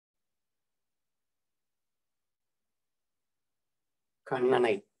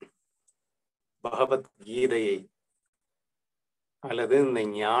கண்ணனை, பகவத்கீதையை அல்லது இந்த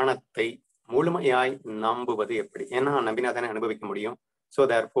ஞானத்தை முழுமையாய் நம்புவது எப்படி? ஏன்னா நம்பினா தானே அனுபவிக்க முடியும். ஸோ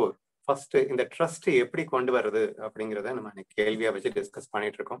தேர்ஃபோர் ஃபர்ஸ்ட் இந்த ட்ரஸ்ட் எப்படி கொண்டு வர்றது அப்படிங்கிறத நம்ம கேள்வியா வச்சு டிஸ்கஸ்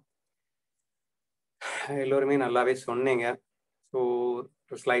பண்ணிட்டு இருக்கோம். எல்லோருமே நல்லாவே சொன்னீங்க. So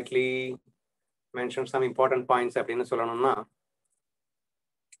slightly mention some important points அப்படின்னு சொல்லணும்னா,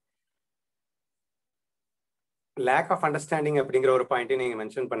 லேக் ஆஃப் அண்டர்ஸ்டாண்டிங் அப்படிங்கிற ஒரு பாயிண்ட்டை நீங்க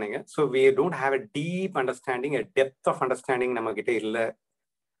மென்ஷன் பண்ணீங்க. So we don't have a deep understanding, a depth of understanding நம்ம கிட்ட இல்லை.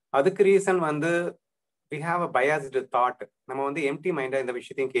 அதுக்கு ரீசன் வந்து we have a biased thought. நம்ம வந்து எம்டி மைண்டா இந்த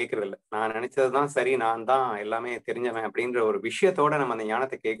விஷயத்தையும் கேட்கறது இல்லை. நான் நினைச்சதுதான் சரி, நான் தான் எல்லாமே தெரிஞ்சவன் அப்படின்ற ஒரு விஷயத்தோட நம்ம அந்த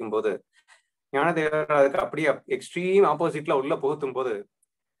ஞானத்தை கேட்கும்போது, ஞானதேவர் அதுக்கு அப்படியே எக்ஸ்ட்ரீம் ஆப்போசிட்ல உள்ள புகுத்தும் போது,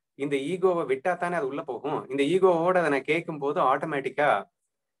 இந்த ஈகோவை விட்டா தானே அது உள்ள போகும். இந்த ஈகோவோட அதை நான் கேட்கும் போது ஆட்டோமேட்டிக்கா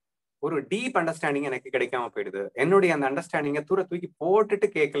ஒரு டீப் அண்டர்ஸ்டாண்டிங் எனக்கு கிடைக்காம போயிடுது. என்னுடைய அந்த அண்டர்ஸ்டாண்டிங்கை தூக்கி போட்டுட்டு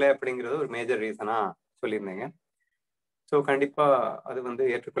கேட்கல அப்படிங்கிறது ஒரு மேஜர் ரீசனா சொல்லியிருந்தேங்க. ஸோ கண்டிப்பா அது வந்து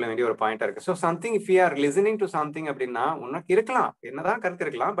ஏற்றுக்கொள்ள வேண்டிய ஒரு பாயிண்டா இருக்கு. So something if you are listening to something அப்படின்னா உனக்கு இருக்கலாம், என்னதான் கருத்து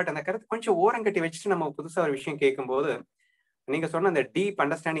இருக்கலாம், பட் அந்த கருத்து கொஞ்சம் ஓரம் கட்டி வச்சுட்டு நம்ம புதுசா ஒரு விஷயம் கேட்கும்போது, நீங்க சொன்ன அந்த டீப்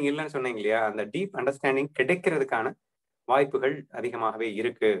அண்டர்ஸ்டாண்டிங் இல்லைன்னு சொன்னீங்க இல்லையா, அந்த டீப் அண்டர்ஸ்டாண்டிங் கிடைக்கிறதுக்கான வாய்ப்புகள் அதிகமாகவே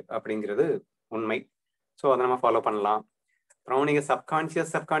இருக்கு அப்படிங்கிறது உண்மை. ஸோ அதை நம்ம ஃபாலோ பண்ணலாம். அப்புறம் நீங்க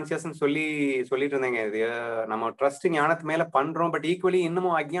சப்கான்சியஸ்ன்னு சொல்லிட்டு இருந்தீங்க. இது நம்ம ட்ரஸ்ட் ஞானத்து மேல பண்றோம், பட் ஈக்குவலி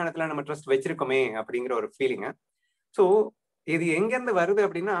இன்னமும் அஜ்ஞானத்துல நம்ம ட்ரஸ்ட் வச்சிருக்கோமே அப்படிங்கிற ஒரு ஃபீலிங். ஸோ இது எங்கேருந்து வருது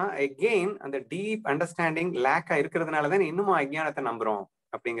அப்படின்னா, எகெயின் அந்த டீப் அண்டர்ஸ்டாண்டிங் லேக்கா இருக்கிறதுனாலதான் இன்னமும் அஜ்ஞானத்தை நம்புறோம்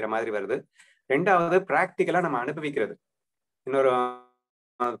அப்படிங்கிற மாதிரி வருது. ரெண்டாவது, பிராக்டிக்கலா நம்ம அனுபவிக்கிறது. இன்னொரு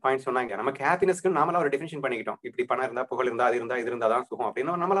பாயிண்ட் சொன்னாங்க, நமக்கு ஹாப்பினஸ்க்கு நாமளா ஒரு டெஃபினிஷன் பண்ணிக்கிட்டோம். இப்படி பணம் இருந்தா, புகழ் இருந்தா, அது இருந்தா, இது இருந்தாதான் சுகம்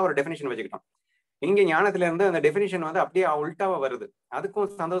அப்படின்னு நம்மளா ஒரு டெஃபினிஷன் வச்சுக்கிட்டோம். இங்க ஞானத்துல இருந்து அந்த டெஃபினிஷன் வந்து அப்படியே உல்டாவா வருது. அதுக்கும்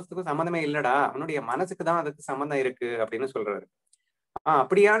சந்தோஷத்துக்கும் சம்மந்தமே இல்லடா, அவனுடைய மனசுக்கு தான் அதுக்கு சம்மந்தம் இருக்கு அப்படின்னு சொல்றாரு.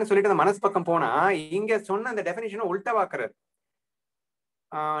 அப்படியான்னு சொல்லிட்டு அந்த மனசு பக்கம் போனா இங்க சொன்ன அந்த டெஃபினிஷனை உல்டாவாக்குறாரு.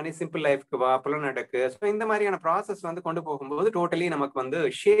 நீ சிம்பிள் லைஃப்க்கு வா, புலநடக்கு. ஸோ இந்த மாதிரியான ப்ராசஸ் வந்து கொண்டு போகும்போது டோட்டலி நமக்கு வந்து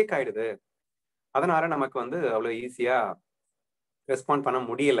ஷேக் ஆயிடுது. அதனால நமக்கு வந்து அவ்வளவு ஈஸியா ரெஸ்பாண்ட் பண்ண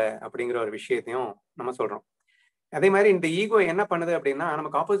முடியல அப்படிங்கிற ஒரு விஷயத்தையும் நம்ம சொல்றோம். அதே மாதிரி இந்த ஈகோ என்ன பண்ணுது அப்படின்னா,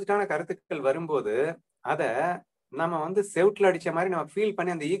 நமக்கு ஆப்போசிட்டான கருத்துக்கள் வரும்போது அதை நம்ம வந்து செவுட்ல அடிச்ச மாதிரி நம்ம ஃபீல்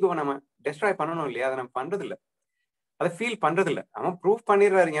பண்ணி அந்த ஈகோவை நம்ம டெஸ்ட்ராய் பண்ணணும் இல்லையா, அதை நம்ம பண்றது இல்லை, அதை ஃபீல் பண்றது இல்லை. அவன் ப்ரூவ்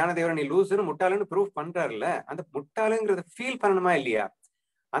பண்ணிடுறாரு, ஞானதேவர் நீ லூசுன்னு முட்டாளுன்னு ப்ரூவ் பண்றாருல்ல, அந்த முட்டாளுங்கிறத ஃபீல் பண்ணணுமா இல்லையா?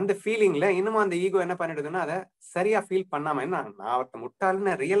 அந்த ஃபீலிங்ல இன்னமும் அந்த ஈகோ என்ன பண்ணிடுதுன்னா, அதை சரியா ஃபீல் பண்ணாம, என்ன நான் ஒருத்த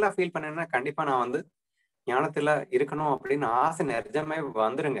முட்டாளுன்னு ரியலா ஃபீல் பண்ணேன்னா கண்டிப்பா நான் வந்து ஞானத்துல இருக்கணும் அப்படின்னு ஆசை நிஜமே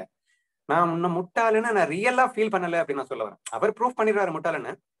வந்துருங்க. நான் முன்ன முட்டாளுன்னு நான் ரியலா ஃபீல் பண்ணல அப்படின்னு நான் சொல்ல வரேன். அவர் ப்ரூவ் பண்ணிடுறாரு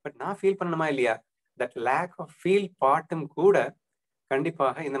முட்டாளுன்னு, பட் நான் ஃபீல் பண்ணணுமா இல்லையா? தட் லேக் ஆஃப் ஃபீல் பாட்டும் கூட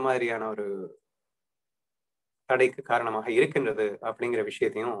கண்டிப்பாக இந்த மாதிரியான ஒரு தடைக்கு காரணமாக இருக்கின்றது அப்படிங்கிற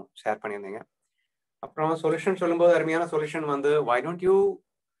விஷயத்தையும் ஷேர் பண்ணியிருந்தீங்க. அப்புறம் சொல்யூஷன் சொல்லும்போது அருமையான சொல்யூஷன் வந்து, why don't you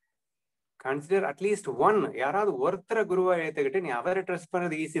consider at least one, யாராவது ஒருத்தரை குருவா எடுத்துக்கிட்டு நீ அவரை ட்ரஸ்ட்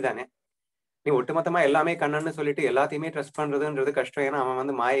பண்றது ஈஸி தானே. நீ ஒட்டுமொத்தமா எல்லாமே கண்ணன்னு சொல்லிட்டு எல்லாத்தையுமே ட்ரஸ்ட் பண்றதுன்றது கஷ்டம். ஏன்னா அவன்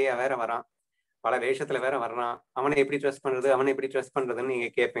வந்து மாயையா வேற வரான், பல வேஷத்துல வேற வர்றான். அவனை எப்படி ட்ரஸ்ட் பண்றது, அவனை எப்படி ட்ரஸ்ட் பண்றதுன்னு நீங்க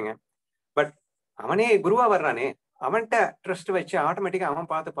கேட்பீங்க. பட் அவனே குருவா வர்றானே, அவன்கிட்ட ட்ரஸ்ட் வச்சு ஆட்டோமேட்டிக்கா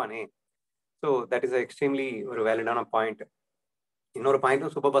அவன் பார்த்துப்பானே. ஸோ தட் இஸ் எக்ஸ்ட்ரீம்லி ஒரு வேலிடான பாயிண்ட். இன்னொரு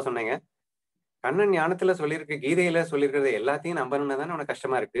பாயிண்ட்டும் சூப்பரா சொன்னீங்க. கண்ணன் ஞானத்துல சொல்லியிருக்கு, கீதையில சொல்லியிருக்கிறது எல்லாத்தையும் நம்பணும்னு தானே உனக்கு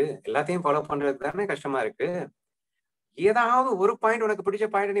கஷ்டமா இருக்கு, எல்லாத்தையும் ஃபாலோ பண்றது தானே கஷ்டமா இருக்கு. ஏதாவது ஒரு பாயிண்ட் உனக்கு பிடிச்ச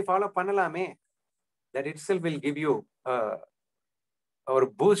பாயிண்ட் நீ ஃபாலோ பண்ணலாமே. That it self will give you ஒரு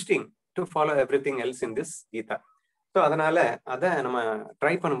boosting to follow everything else in this Geetha. So அதனால அதை நம்ம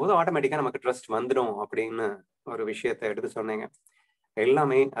ட்ரை பண்ணும்போது ஆட்டோமேட்டிக்கா நமக்கு ட்ரஸ்ட் வந்துடும் அப்படின்னு ஒரு விஷயத்தை எடுத்து சொன்னீங்க.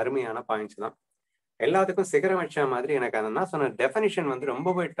 எல்லாமே அருமையான பாயிண்ட்ஸ் தான். எல்லாத்துக்கும் சிகரம் வச்ச மாதிரி எனக்கு அந்த சொன்ன டெஃபினிஷன் வந்து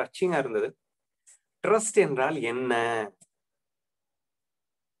ரொம்பவே டச்சிங்கா இருந்தது. ட்ரஸ்ட் என்றால் என்ன,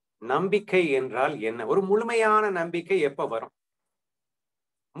 நம்பிக்கை என்றால் என்ன, ஒரு முழுமையான நம்பிக்கை எப்ப வரும்?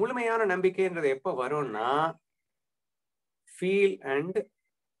 முழுமையான நம்பிக்கைன்றது எப்ப வரும்னா, ஃபீல் அண்ட்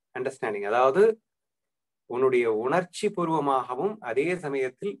அண்டர்ஸ்டாண்டிங், அதாவது உன்னுடைய உணர்ச்சி பூர்வமாகவும் அதே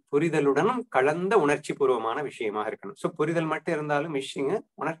சமயத்தில் புரிதலுடனும் கலந்த உணர்ச்சி பூர்வமான விஷயமாக இருக்கணும். ஸோ புரிதல் மட்டும் இருந்தாலும் மிஸ்ஸிங்க,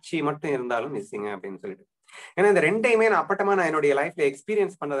 உணர்ச்சி மட்டும் இருந்தாலும் மிஸ்ஸிங்க அப்படின்னு சொல்லிட்டு. ஏன்னா இந்த ரெண்டையுமே நான் அப்பட்டமா நான் என்னுடைய லைஃப்ல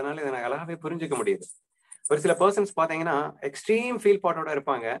எக்ஸ்பீரியன்ஸ் பண்றதுனால இதை நான் அழகாவே புரிஞ்சுக்க முடியுது. ஒரு சில பர்சன்ஸ் பாத்தீங்கன்னா எக்ஸ்ட்ரீம் ஃபீல் பாட்டோட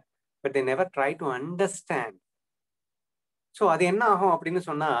இருப்பாங்க, but they never try to understand. So அது என்ன ஆகும் அப்படின்னு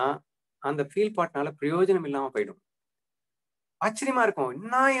சொன்னா, அந்த ஃபீல் பாட்னால பிரயோஜனம் இல்லாம போயிடும். ஆச்சரியமா இருக்கும்,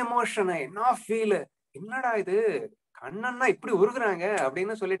 என்ன எமோஷனு, என்ன ஃபீலு, என்னடா இது கண்ணன்னா இப்படி உருகுறாங்க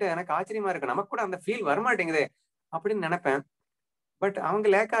அப்படின்னு சொல்லிட்டு எனக்கு ஆச்சரியமா இருக்கு, நமக்கு கூட அந்த ஃபீல் வரமாட்டேங்குது அப்படின்னு நினைப்பேன். பட் அவங்க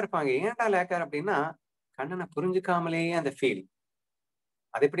லேக்கா இருப்பாங்க. ஏன்டா லேக்கா அப்படின்னா, கண்ணனை புரிஞ்சுக்காமலேயே அந்த ஃபீல்.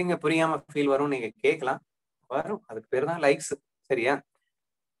 அது எப்படிங்க புரியாம ஃபீல் வரும் நீங்க கேட்கலாம். வரும். அதுக்கு பேர் தான் லைக்ஸ். சரியா?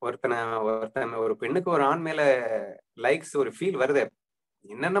 ஒருத்தன் ஒரு பெண்ணுக்கு ஒரு ஆண் மேல லைக்ஸ் ஒரு ஃபீல் வருது.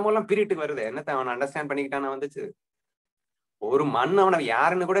 என்னென்னமோலாம் பீரிட்டு வருது. என்னத்த அவன் அண்டர்ஸ்டாண்ட் பண்ணிக்கிட்டானா வந்துச்சு. ஒரு மண் அவனை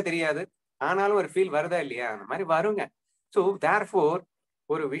யாருன்னு கூட தெரியாது. ஆனாலும் ஒரு ஃபீல் வருதா இல்லையா? அந்த மாதிரி வருங்க. ஸோ தேர்ஃபோர்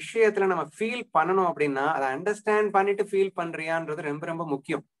ஒரு விஷயத்துல நம்ம ஃபீல் பண்ணணும் அப்படின்னா அதை அண்டர்ஸ்டாண்ட் பண்ணிட்டு ஃபீல் பண்றியான்றது ரொம்ப ரொம்ப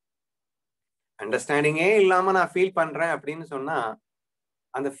முக்கியம். அண்டர்ஸ்டாண்டிங்கே இல்லாம நான் ஃபீல் பண்றேன் அப்படின்னு சொன்னா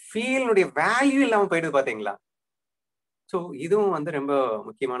அந்த ஃபீலுடைய வேல்யூ இல்லாம போயிடுது பாத்தீங்களா? ஸோ இதுவும் வந்து ரொம்ப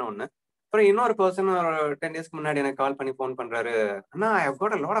முக்கியமான ஒண்ணு. அப்புறம் இன்னொரு பர்சன் ஒரு 10 டேஸ்க்கு முன்னாடி எனக்கு கால் பண்ணி ஃபோன் பண்றாரு. அண்ணா, I have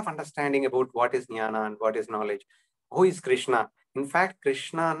got a lot of understanding about what is Gnana and what is knowledge. Who is Krishna? In fact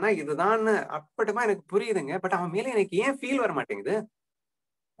கிருஷ்ணான்னா இதுதான் அப்பட்டமா எனக்கு புரியுதுங்க. பட் அவன் மேல எனக்கு ஏன் ஃபீல் வர மாட்டேங்குது?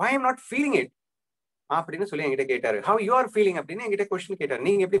 Why I'm not feeling it அப்படின்னு சொல்லி என்கிட்ட கேட்டாரு. ஹவ் யூ ஆர் ஃபீலிங் அப்படின்னு என்கிட்ட கொஸ்டின் கேட்டாரு.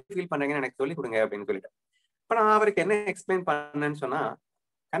 நீங்க எப்படி ஃபீல் பண்றீங்கன்னு எனக்கு சொல்லிக் கொடுங்க அப்படின்னு சொல்லிட்டு. இப்ப நான் அவருக்கு என்ன எக்ஸ்பிளைன் பண்ணேன்னு சொன்னா,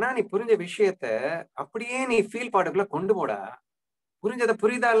 ஆனா நீ புரிஞ்ச விஷயத்த அப்படியே நீ ஃபீல் பாட்டுக்குள்ள கொண்டு போடா. புரிஞ்சதை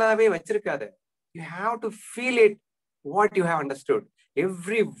புரிதலாவே வச்சிருக்காது. You have to feel it what you have understood.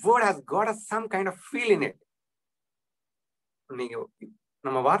 Every word has got some kind of feel in it. நீங்க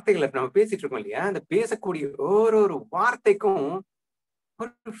நம்ம வார்த்தைகளை நம்ம பேசிட்டு இருக்கோம் இல்லையா, அந்த பேசக்கூடிய ஒரு வார்த்தைக்கும்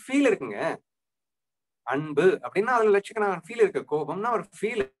ஒரு ஃபீல் இருக்குங்க. அன்பு அப்படின்னா அதுல லட்சக்கணக்கான ஃபீல் இருக்கு. கோபம்னா ஒரு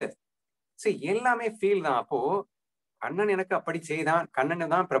ஃபீல். சரி, எல்லாமே ஃபீல் தான். அப்போ கண்ணன் எனக்கு அப்படி செய்தான்,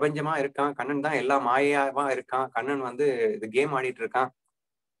 கண்ணன் தான் பிரபஞ்சமா இருக்கான், கண்ணன் தான் எல்லா மாயாவா இருக்கான், கண்ணன் வந்து இது கேம் ஆடிட்டு இருக்கான்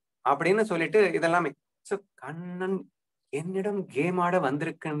அப்படின்னு சொல்லிட்டு இதெல்லாமே. சோ கண்ணன் என்னிடம் கேம் ஆட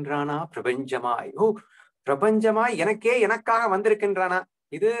வந்திருக்கின்றானா பிரபஞ்சமாய்? ஓ, பிரபஞ்சமாய் எனக்கே எனக்காக வந்திருக்கின்றானா?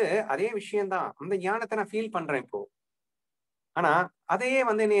 இது அதே விஷயம்தான். அந்த ஞானத்தை நான் ஃபீல் பண்றேன் இப்போ. ஆனா அதையே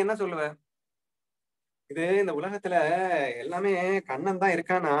வந்து நீ என்ன சொல்லுவ? இது இந்த உலகத்துல எல்லாமே கண்ணன் தான்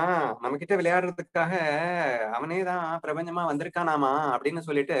இருக்கானா, நம்ம கிட்ட விளையாடுறதுக்காக அவனே தான் பிரபஞ்சமா வந்திருக்கானாமா அப்படின்னு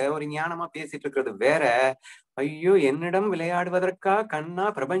சொல்லிட்டு ஒரு ஞானமா பேசிட்டு இருக்கிறது வேற. ஐயோ, என்னிடம் விளையாடுவதற்கா கண்ணா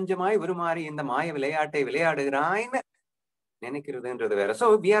பிரபஞ்சமாய் உருமாறி இந்த மாய விளையாட்டை விளையாடுகிறாய்ன்னு நினைக்கிறதுன்றது வேற. So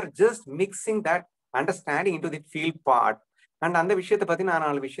we are just mixing that understanding into the feel part. And அந்த விஷயத்தை பத்தி நான்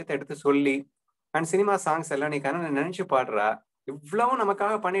 4 விஷயத்தை எடுத்து சொல்லி, அண்ட் சினிமா சாங்ஸ் எல்லாம் நீ கண்ணனை நினைச்சு பாடுறா, இவ்வளவு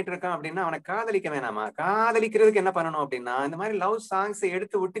நமக்காக பண்ணிட்டு இருக்கான் அப்படின்னா அவனை காதலிக்க வேணாமா? காதலிக்கிறதுக்கு என்ன பண்ணணும் அப்படின்னா இந்த மாதிரி லவ் சாங்ஸ்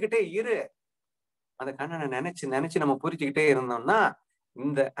எடுத்து விட்டுக்கிட்டே இரு. அந்த கண்ணனை நினைச்சு நினைச்சு நம்ம புரிஞ்சுக்கிட்டே இருந்தோம்னா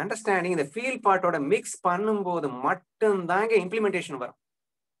இந்த அண்டர்ஸ்டாண்டிங் இந்த ஃபீல் பார்ட்டோட மிக்ஸ் பண்ணும்போது மட்டும்தாங்க இம்ப்ளிமெண்டேஷன் வரும்.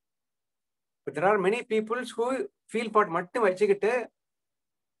 there are many people who feel part மட்டும் வச்சுக்கிட்டு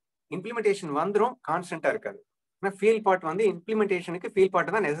இம்ப்ளிமெண்டேஷன் வந்துடும், கான்ஸ்டன்டா இருக்காது. ஆனா ஃபீல் பார்ட் வந்து இம்ப்ளிமெண்டேஷனுக்கு ஃபீல்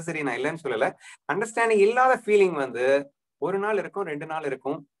பார்ட் தான் நெசசரி, நான் இல்லைன்னு சொல்லல. அண்டர்ஸ்டாண்டிங் இல்லாத ஃபீலிங் வந்து ஒரு நாள் இருக்கும், 2 நாள்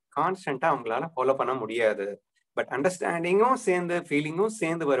இருக்கும், கான்ஸ்டன்டா அவங்களால ஃபாலோ பண்ண முடியாது. பட் அண்டர்ஸ்டாண்டிங்கும் சேர்ந்து ஃபீலிங்கும்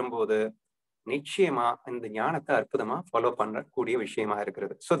சேர்ந்து வரும்போது நிச்சயமா இந்த ஞானத்தை அற்புதமா ஃபாலோ பண்ணக்கூடிய விஷயமா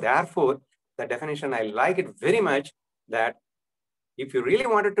இருக்கிறது. So therefore the definition I like it very much that if you really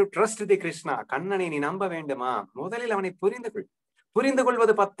wanted to trust தி கிருஷ்ணா, கண்ணனை நீ நம்ப வேண்டுமா, முதலில் அவனை புரிந்து கொள். புரிந்து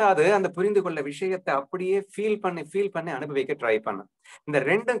கொள்வது பத்தாது, அந்த புரிந்து கொள்ள விஷயத்தை அப்படியே ஃபீல் பண்ணி அனுபவிக்க ட்ரை பண்ண. இந்த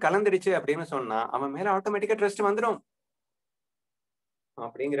ரெண்டும் கலந்துடுச்சு அப்படின்னு சொன்னா அவன் மேல ஆட்டோமேட்டிக்கா ட்ரஸ்ட் வந்துடும்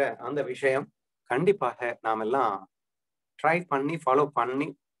அப்படிங்கிற அந்த விஷயம் கண்டிப்பாக நாம் எல்லாம் ட்ரை பண்ணி ஃபாலோ பண்ணி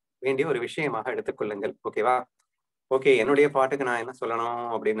வேண்டிய ஒரு விஷயமாக எடுத்துக்கொள்ளுங்கள். ஓகேவா? ஓகே, என்னுடைய பாட்டுக்கு நான் என்ன சொல்லணும்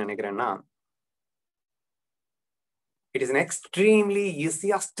அப்படின்னு நினைக்கிறேன்னா, it is an extremely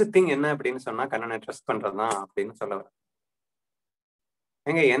easiest thing என்ன அப்படின்னு சொன்னா கண்ணனை ட்ரஸ்ட் பண்றதுதான் அப்படின்னு சொல்ல வரேன்.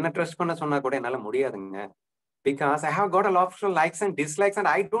 ஏங்க, என்ன ட்ரஸ்ட் பண்ண சொன்னா கூட என்னால முடியாதுங்க. Because I have got a lot of likes and dislikes and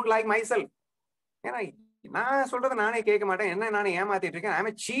I don't like myself. ஏன்னா நான் சொல்றதை நானே கேட்க மாட்டேன், என்ன நானே ஏமாத்திட்டு இருக்கேன். ஐ am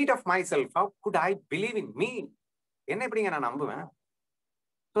a cheat of myself. How could I believe in me? என்ன எப்படிங்க நான் நம்புவேன்?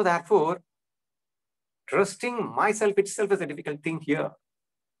 So therefore trusting myself itself is a difficult thing here.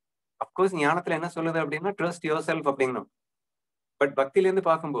 Of course ஞானத்துல என்ன சொல்லுது அப்படின்னா ட்ரஸ்ட் யுவர் செல்ஃப் அப்படிங்கணும். பட் பக்தியில இருந்து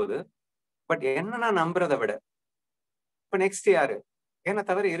பார்க்கும்போது பட் என்ன நான் நம்புறதை விட இப்ப நெக்ஸ்ட் யாரு? என்ன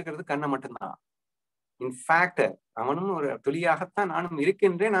தவிர இருக்கிறது கண்ணை மட்டும்தான். இன்ஃபேக்ட் அவனும் ஒரு துளியாகத்தான் நானும்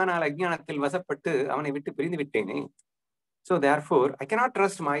இருக்கின்றேன். ஆனால் அஜ்ஞானத்தில் வசப்பட்டு அவனை விட்டு பிரிந்து விட்டேனே. So therefore I cannot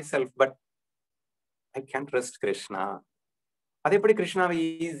trust myself, but I can trust Krishna. அது எப்படி கிருஷ்ணாவை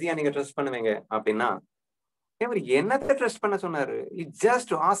ஈஸியா நீங்க ட்ரஸ்ட் பண்ணுவீங்க அப்படின்னா, அவர் என்னத்தை ட்ரஸ்ட் பண்ண சொன்னாரு?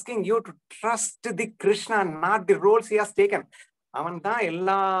 Just asking you to trust the Krishna, not the Rolle's he has taken. அவன் தான்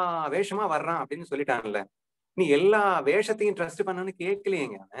எல்லா வேஷமா வர்றான் அப்படின்னு சொல்லிட்டான்ல. நீ எல்லா வேஷத்தையும் ட்ரஸ்ட் பண்ணணும்னு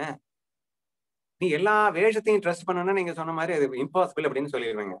கேட்கலையேங்க. நீ எல்லா வேஷத்தையும் ட்ரஸ்ட் பண்ணணும்னா நீங்க சொன்ன மாதிரி அது இம்பாசிபிள் அப்படின்னு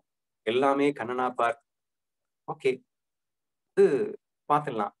சொல்லிடுவீங்க. எல்லாமே கண்ணனா பார். ஓகே, அது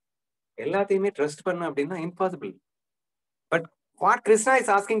பார்த்துடலாம். எல்லாத்தையுமே ட்ரஸ்ட் பண்ண அப்படின்னா impossible. But what Krishna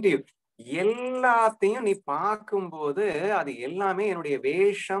is asking to you, எல்லாத்தையும் நீ பார்க்கும்போது அது எல்லாமே என்னுடைய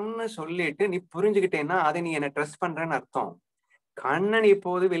வேஷம்னு சொல்லிட்டு நீ புரிஞ்சுக்கிட்டேன்னா அதை நீ என்ன ட்ரஸ்ட் பண்றேன்னு அர்த்தம். கண்ணன்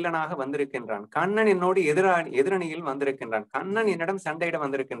இப்போது வில்லனாக வந்திருக்கின்றான். கண்ணன் என்னோடு எதிரணியில் வந்திருக்கின்றான். கண்ணன் என்னிடம் சண்டையிட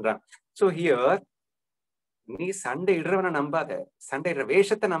வந்திருக்கின்றான். சோ ஹியர் நீ சண்டையிடுறவனை நம்பாத, சண்டையிடுற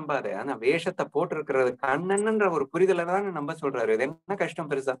வேஷத்தை நம்பாத. ஆனா வேஷத்தை போட்டிருக்கிறது கண்ணன்ன்ற ஒரு புரிதலை தான் நம்ப சொல்றாரு. இது என்ன கஷ்டம்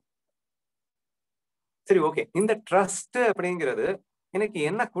பெருசா? சரி, ஓகே. இந்த ட்ரஸ்ட் அப்படிங்கிறது எனக்கு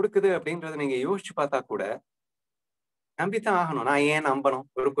என்ன கொடுக்குது அப்படின்றத நீங்க யோசிச்சு பார்த்தா கூட நம்பித்தான் ஆகணும். நான் ஏன் நம்பணும்?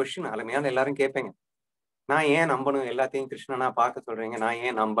 ஒரு கொஸ்டின் அருமையான எல்லாரும் கேட்பேங்க. நான் ஏன் நம்பணும்? எல்லாத்தையும் கிருஷ்ணனா பார்க்க சொல்றீங்க, நான்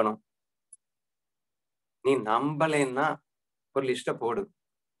ஏன் நம்பணும்? நீ நம்பலைன்னா ஒரு லிஸ்ட போடு,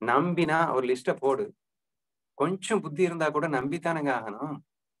 நம்பினா ஒரு லிஸ்ட போடு. கொஞ்சம் புத்தி இருந்தா கூட நம்பித்தானுங்க ஆகணும்.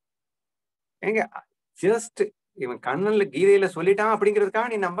 ஏங்க, ஜஸ்ட் இவன் கண்ணன்ல கீதையில சொல்லிட்டான்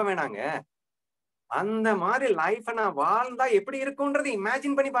அப்படிங்கிறதுக்காக நீ நம்ப வேணாங்க. அந்த மாதிரி லைஃப நான் வாழ்ந்தா எப்படி இருக்கும்ன்றது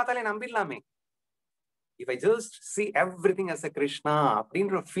இமேஜின் பண்ணி பார்த்தாலே நம்பிடலாமே. If I just see everything as a Krishna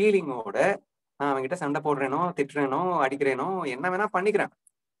அப்படின்ற ஃபீலிங்கோட நான் அவன்கிட்ட சண்டை போடுறேனோ, திட்டுறேனோ, அடிக்கிறேனோ, என்ன வேணா பண்ணிக்கிறேன்.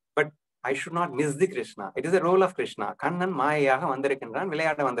 But I should not miss the Krishna. It is a role of Krishna. Kannan மாயையாக வந்திருக்கின்றான்,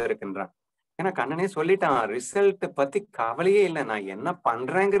 விளையாட வந்திருக்கின்றான். ஏன்னா கண்ணனே சொல்லிட்டான், ரிசல்ட் பத்தி கவலையே இல்லை, நான் என்ன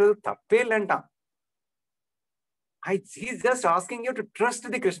பண்றேங்கிறது தப்பே இல்லைன்ட்டான். he's just asking you to trust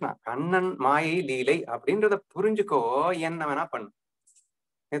the Krishna. Kannan மாயை லீலை அப்படின்றத புரிஞ்சுக்கோ, என்ன வேணா பண்ணு.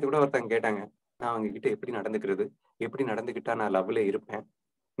 நேத்து கூட ஒருத்தங்க கேட்டாங்க, நான் அவங்க கிட்ட எப்படி நடந்துக்கிறது, எப்படி நடந்துக்கிட்டா நான் லவ்ல இருப்பேன்.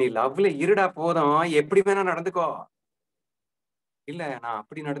 நீ லவ்ல இருடா போதும், எப்படி வேணா நடந்துக்கோ. இல்ல நான்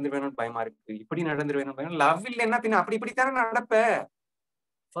அப்படி நடந்துருவேணும்னு பயமா இருக்கு, இப்படி நடந்துருவேணும் பயம். லவ் இல்லைன்னா பின்ன அப்படி இப்படித்தானே நடப்ப.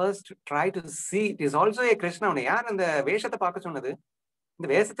 First try to see it is also a Krishna. உன்னை யார் அந்த வேஷத்தை பார்க்க சொன்னது? இந்த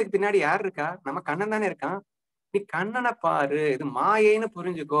வேஷத்துக்கு பின்னாடி யார் இருக்கா? நம்ம கண்ணன் தானே இருக்கான். நீ கண்ணனை பாரு, இது மாயைன்னு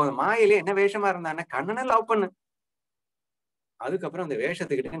புரிஞ்சுக்கோ. மாயிலே என்ன வேஷமா இருந்தானே, கண்ணனை லவ் பண்ணு. அதுக்கப்புறம் அந்த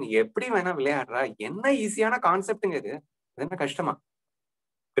வேஷத்துக்கிட்ட நீ எப்படி வேணா விளையாடுறா. என்ன ஈஸியான கான்செப்டுங்க இது. என்ன கஷ்டமா?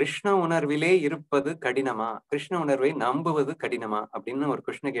 கிருஷ்ண உணர்விலே இருப்பது கடினமா, கிருஷ்ண உணர்வை நம்புவது கடினமா அப்படின்னு ஒரு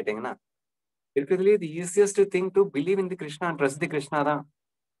கொஸ்டின் கேட்டீங்கன்னா, இருக்கிறதுலே தி easiest thing to believe in the Krishna, trust தி கிருஷ்ணா தான்.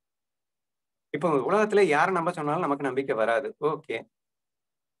 இப்போ உலகத்துல யார நம்ப சொன்னாலும் நமக்கு நம்பிக்கை வராது. ஓகே.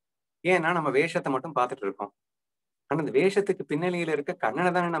 ஏன்னா நம்ம வேஷத்தை மட்டும் பார்த்துட்டு இருக்கோம். ஆனா இந்த வேஷத்துக்கு பின்னணியில இருக்க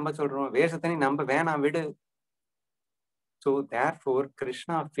கண்ணனை தானே நம்ப சொல்றோம். வேஷத்தை நீ நம்ப வேணாம், விடு. So therefore,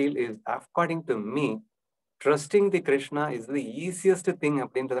 Krishna feel is according to me, trusting the Krishna is the easiest thing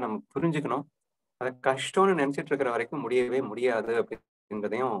அப்படின்றத நம்ம புரிஞ்சுக்கணும். அதை கஷ்டம்னு நினைச்சிட்டு இருக்கிற வரைக்கும் முடியவே முடியாது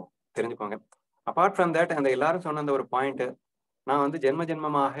அப்படின்றதையும் தெரிஞ்சுக்கோங்க. அப்பார்ட் ஃப்ரம் தட், அந்த எல்லாரும் சொன்ன அந்த ஒரு பாயிண்ட், நான் வந்து ஜென்ம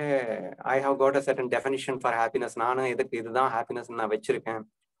ஜென்மமாக I have got a certain definition for happiness. நானும் எதுக்கு இதுதான் ஹாப்பினஸ் நான் வச்சிருக்கேன்,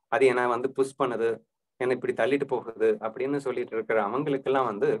 அது என்ன வந்து புஷ் பண்ணுது, என்னை இப்படி தள்ளிட்டு போகுது அப்படின்னு சொல்லிட்டு இருக்கிற அவங்களுக்கெல்லாம்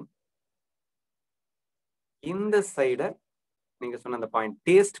வந்து இந்த சைட நீங்க சொன்ன அந்த பாயிண்ட்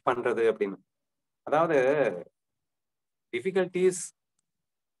டேஸ்ட் பண்றது அப்படின்னு, அதாவது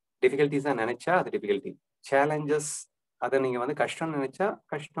டிஃபிகல்டிஸா நினைச்சா அது டிஃபிகல்டி, சேலஞ்சஸ் அதை நீங்க வந்து கஷ்டம்னு நினைச்சா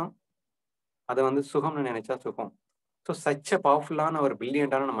கஷ்டம், அதை வந்து சுகம்னு நினைச்சா சுகம். ஸோ சச் அ பவர்ஃபுல்லான ஒரு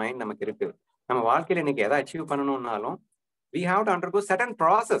பிரில்லியண்டான மைண்ட் நமக்கு இருக்கு. நம்ம வாழ்க்கையில இன்னைக்கு எதை achieve பண்ணணும்னாலும் we have to undergo certain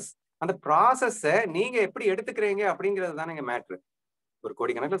process. அந்த ப்ராசஸை நீங்க எப்படி எடுத்துக்கிறீங்க அப்படிங்கிறது தானே மேட்ரு. ஒரு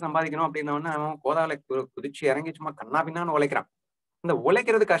கோடிக்கணக்கில் சம்பாதிக்கணும் அப்படின்னா அவன் கோதாவில குதிச்சு இறங்கி சும்மா கண்ணா பின்னான்னு உழைக்கிறான். இந்த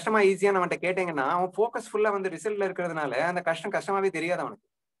உழைக்கிறது கஷ்டமா ஈஸியா அவன்கிட்ட கேட்டீங்கன்னா அவன் ஃபோக்கஸ் ஃபுல்லா வந்து ரிசல்ட்ல இருக்கிறதுனால அந்த கஷ்டம் கஷ்டமாவே தெரியாது அவனுக்கு.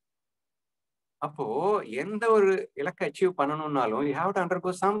 அப்போ எந்த ஒரு இலக்கை achieve பண்ணணும்னாலும் you have to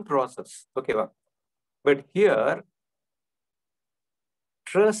undergo some process. ஓகேவா? பட் ஹியர்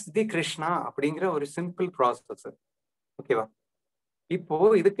ட்ரஸ்ட் தி கிருஷ்ணா அப்படிங்கிற ஒரு சிம்பிள் ப்ராசஸ். ஓகேவா? இப்போ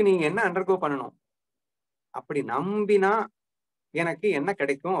இதுக்கு நீங்க என்ன அண்டர்கோ பண்ணணும், அப்படி நம்பினா எனக்கு என்ன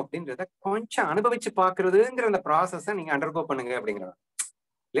கிடைக்கும் அப்படின்றத கொஞ்சம் அனுபவிச்சு பாக்குறதுங்கிற அந்த ப்ராசஸை நீங்க அண்டர்கோ பண்ணுங்க அப்படிங்கிறத.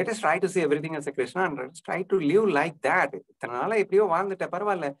 Let us try to see everything as a Krishna and let's try to live like that. இத்தனை நாளா எப்படியோ வாழ்ந்துட்ட,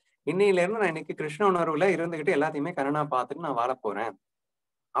 பரவாயில்ல, இன்னையில இருந்து நான் இன்னைக்கு கிருஷ்ண உணர்வுல இருந்துகிட்டு எல்லாத்தையுமே கண்ணனா பார்த்துட்டு நான் வாழ போறேன்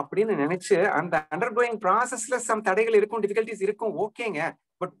அப்படின்னு நினைச்சு அந்த அண்டர்கோயிங் ப்ராசஸ்ல சம் தடைகள் இருக்கும், டிஃபிகல்டிஸ் இருக்கும், ஓகேங்க.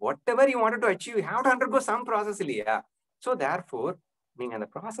 But what ever you want to achieve you have to undergo some process இல்லையா? ஸோ தேர்ஃபோர் நீங்க அந்த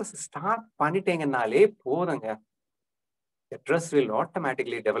ப்ராசஸ் ஸ்டார்ட் பண்ணிட்டீங்கன்னாலே போதுங்க. The trust will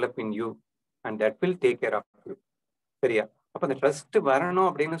automatically develop in you and that will take care of you. சரியா? அப்ப அந்த trust வரணும்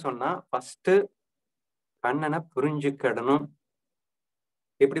அப்படின்னு சொன்னா ஃபர்ஸ்ட் கண்ணனை புரிஞ்சுக்கிடணும்.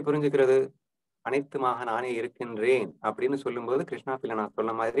 எப்படி புரிஞ்சுக்கிறது? அனைத்துமாக நானே இருக்கின்றேன் அப்படின்னு சொல்லும்போது கிருஷ்ணா பிள்ளை நான்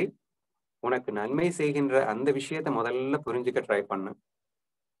சொன்ன மாதிரி உனக்கு நன்மை செய்கின்ற அந்த விஷயத்த முதல்ல புரிஞ்சுக்க ட்ரை பண்ணு.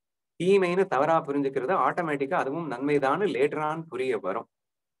 தீமைன்னு தவறா புரிஞ்சுக்கிறது ஆட்டோமேட்டிக்கா அதுவும் நன்மைதான் லேட்டரான் புரிய வரும்.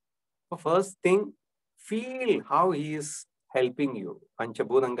 First thing, feel have he is helping you.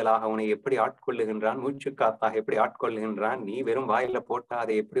 பஞ்சபூதங்களாக உன்னை எப்படி ஆட்கொள்ளுகின்றான், மூச்சு காத்தாக எப்படி ஆட்கொள்ளுகின்றான், நீ வெறும் வாயில போட்டா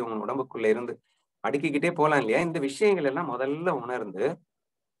அதை எப்படி உன் உடம்புக்குள்ள இருந்து அடுக்கிக்கிட்டே போலாம் இல்லையா? இந்த விஷயங்கள் எல்லாம் முதல்ல உணர்ந்து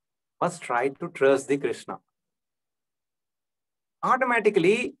first try to trust the Krishna.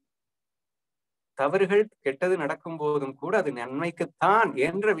 Automatically தவறுகள் கெட்டது நடக்கும் போதும் கூட அது நன்மைக்குத்தான்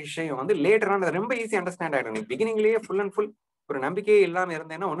என்ற விஷயம் வந்து லேட்டரான ரொம்ப ஈஸி அண்டர்ஸ்டாண்ட் ஆயிடும். நீ பிகினிங்லயே ஃபுல் அண்ட் ஃபுல் ஒரு நம்பிக்கையே இல்லாம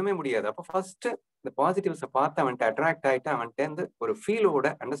இருந்தேன்னா ஒண்ணுமே முடியாது. அப்போ ஃபர்ஸ்ட் இந்த பாசிட்டிவ்ஸை பார்த்து அவன்கிட்ட அட்ராக்ட் ஆயிட்டு அவன்கிட்ட இருந்து ஒரு ஃபீலோட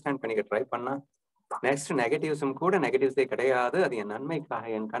அண்டர்ஸ்டாண்ட் பண்ணிக்க ட்ரை பண்ணா நெக்ஸ்ட் நெகட்டிவ்ஸும் கூட நெகட்டிவ்ஸே கிடையாது, அது என் நன்மைக்காக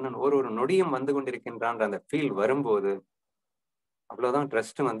என் கண்ணன் ஒரு நொடியும் வந்து கொண்டிருக்கின்றான்ற அந்த ஃபீல் வரும்போது அவ்வளவுதான்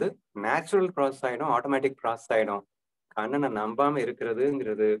ட்ரஸ்ட் வந்து நேச்சுரல் ப்ராசஸ் ஆயிடும், ஆட்டோமேட்டிக் ப்ராசஸ் ஆயிடும். கண்ணனை நம்பாம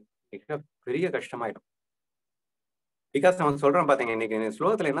இருக்கிறதுங்கிறது மிக பெரிய கஷ்டமாயிடும். பிகாஸ் அவன் சொல்றான் பாத்தீங்க, இன்னைக்கு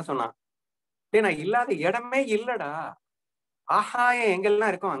ஸ்லோகத்துல என்ன சொன்னான், நான் இல்லாத இடமே இல்லடா, ஆகாயம்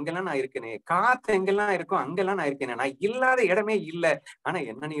எங்கெல்லாம் இருக்கும் அங்கெல்லாம் நான் இருக்கேனே, காத்து எங்கெல்லாம் இருக்கும் அங்கெல்லாம் நான் இருக்கேனே, நான் இல்லாத இடமே இல்ல, ஆனா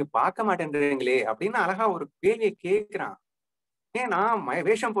என்ன நீங்க பார்க்க மாட்டேன்றீங்களே அப்படின்னு அழகா ஒரு கேள்வியை கேட்கிறான். ஏன் நான்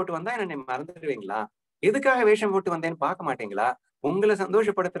வேஷம் போட்டு வந்தா என்ன மறந்துடுவீங்களா? எதுக்காக வேஷம் போட்டு வந்தேன்னு பார்க்க மாட்டீங்களா? உங்களை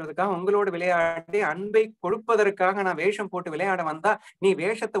சந்தோஷப்படுத்துறதுக்காக, உங்களோட விளையாடி அன்பை கொடுப்பதற்காக நான் வேஷம் போட்டு விளையாட வந்தா நீ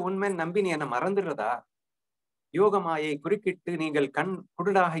வேஷத்தை உண்மைன்னு நம்பி நீ என்ன மறந்துடுறதா? யோகமாயை குறுக்கிட்டு நீங்கள் கண்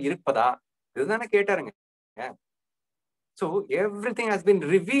குருடாக இருப்பதா? இதுதானே கேட்டாருங்க. So everything has been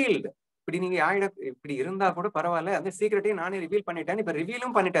revealed. இப்படி நீங்க இப்படி இருந்தா கூட பரவாயில்ல, அந்த சீக்கிரட்டையும் நானே ரிவீல் பண்ணிட்டேன், இப்ப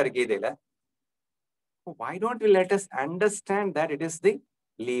ரிவீலும் பண்ணிட்டாரு கீதையில. why don't we let us understand that it is the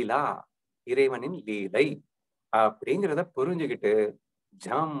லீலா, இறைவனின் லீலை அப்படிங்கிறத புரிஞ்சுக்கிட்டு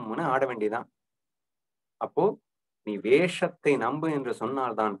ஜம்முன்னு ஆட வேண்டியதான். அப்போ நீ வேஷத்தை நம்பு என்று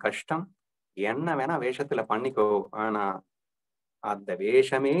சொன்னால்தான் கஷ்டம். என்ன வேணா வேஷத்துல பண்ணிக்கோ, ஆனா அந்த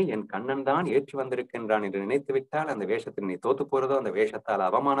வேஷமே என் கண்ணன் தான் ஏற்றி வந்திருக்கின்றான் என்று நினைத்து விட்டால் அந்த வேஷத்தில் நீ தோத்து போறதோ, அந்த வேஷத்தால்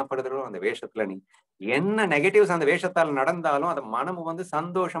அவமானப்படுறதோ, அந்த வேஷத்துல நீ என்ன நெகட்டிவ்ஸ் அந்த வேஷத்தால் நடந்தாலும் அதை மனம் வந்து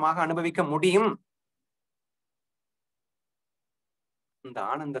சந்தோஷமாக அனுபவிக்க முடியும். இந்த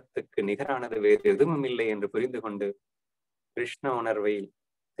ஆனந்தத்துக்கு நிகரானது வேறு எதுவும் இல்லை என்று புரிந்து கொண்டு கிருஷ்ண உணர்வை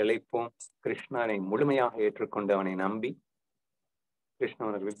திளைப்போம். கிருஷ்ணனை முழுமையாக ஏற்றுக்கொண்டு அவனை நம்பி கிருஷ்ண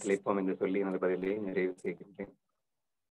உணர்வில் திளைப்போம் என்று சொல்லி எனது பதிலை நிறைவு செய்கின்றேன்.